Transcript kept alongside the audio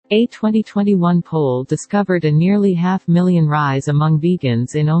A 2021 poll discovered a nearly 500,000 rise among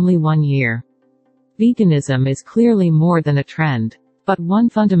vegans in only 1 year. Veganism is clearly more than a trend. But one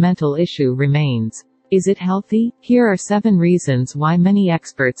fundamental issue remains. Is it healthy? Here are 7 reasons why many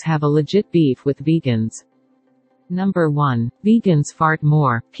experts have a legit beef with vegans. Number 1. Vegans fart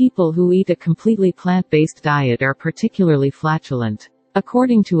more. People who eat a completely plant-based diet are particularly flatulent.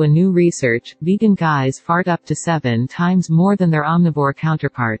 According to a new research, vegan guys fart up to 7 times more than their omnivore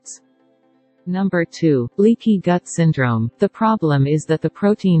counterparts. Number 2. Leaky gut syndrome. The problem is that the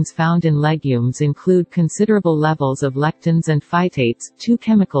proteins found in legumes include considerable levels of lectins and phytates, 2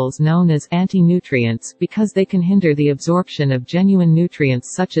 chemicals known as anti-nutrients, because they can hinder the absorption of genuine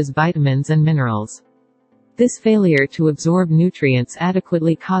nutrients such as vitamins and minerals. This failure to absorb nutrients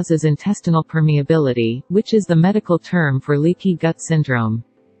adequately causes intestinal permeability, which is the medical term for leaky gut syndrome.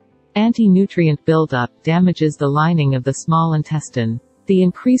 Anti-nutrient buildup damages the lining of the small intestine. The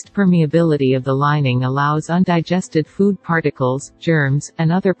increased permeability of the lining allows undigested food particles, germs,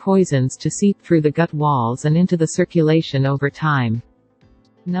 and other poisons to seep through the gut walls and into the circulation over time.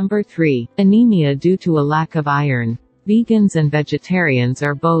 Number 3. Anemia due to a lack of iron. Vegans and vegetarians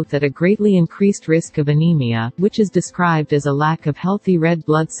are both at a greatly increased risk of anemia, which is described as a lack of healthy red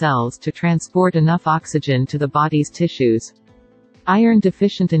blood cells to transport enough oxygen to the body's tissues.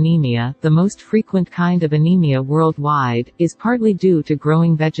 Iron-deficient anemia, the most frequent kind of anemia worldwide, is partly due to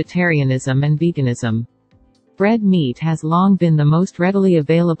growing vegetarianism and veganism. Red meat has long been the most readily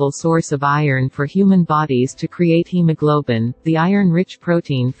available source of iron for human bodies to create hemoglobin, the iron-rich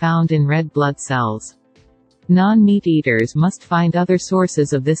protein found in red blood cells. Non-meat eaters must find other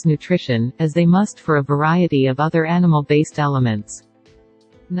sources of this nutrition, as they must for a variety of other animal-based elements.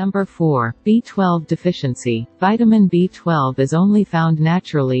 Number 4. B12 deficiency. Vitamin B12 is only found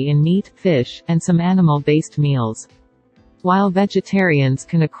naturally in meat, fish, and some animal-based meals. While vegetarians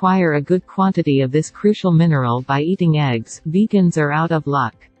can acquire a good quantity of this crucial mineral by eating eggs, vegans are out of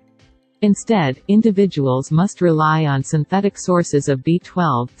luck. Instead, individuals must rely on synthetic sources of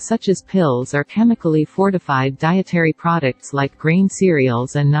B12, such as pills or chemically fortified dietary products like grain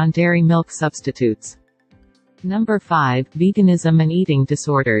cereals and non-dairy milk substitutes. Number 5. Veganism and eating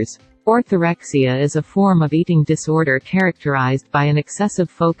disorders. Orthorexia is a form of eating disorder characterized by an excessive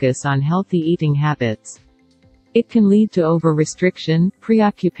focus on healthy eating habits. It can lead to over-restriction,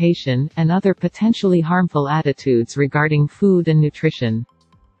 preoccupation, and other potentially harmful attitudes regarding food and nutrition.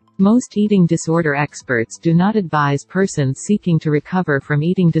 Most eating disorder experts do not advise persons seeking to recover from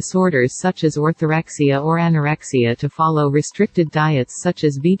eating disorders such as orthorexia or anorexia to follow restricted diets such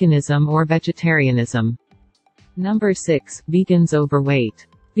as veganism or vegetarianism. Number 6. Vegans overweight.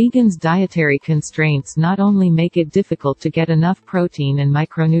 Vegans' dietary constraints not only make it difficult to get enough protein and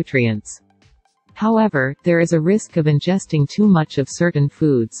micronutrients. However, there is a risk of ingesting too much of certain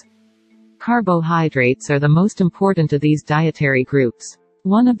foods. Carbohydrates are the most important of these dietary groups.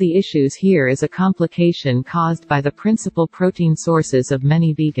 One of the issues here is a complication caused by the principal protein sources of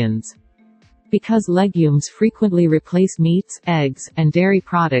many vegans. Because legumes frequently replace meats, eggs, and dairy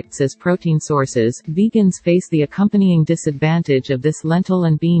products as protein sources, vegans face the accompanying disadvantage of this lentil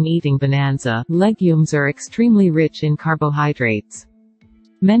and bean eating bonanza. Legumes are extremely rich in carbohydrates.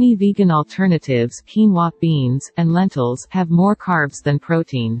 Many vegan alternatives, quinoa beans, and lentils, have more carbs than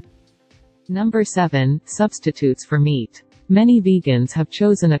protein. Number 7. Substitutes for meat. Many vegans have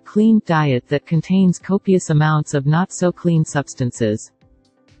chosen a clean diet that contains copious amounts of not-so-clean substances.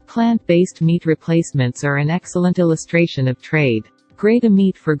 Plant-based meat replacements are an excellent illustration of trade. Grade a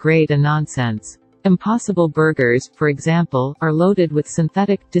meat for grade a nonsense. Impossible burgers, for example, are loaded with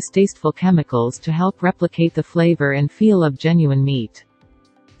synthetic, distasteful chemicals to help replicate the flavor and feel of genuine meat.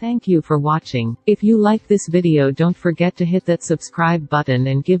 Thank you for watching. If you like this video, don't forget to hit that subscribe button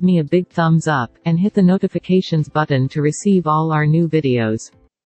and give me a big thumbs up, and hit the notifications button to receive all our new videos.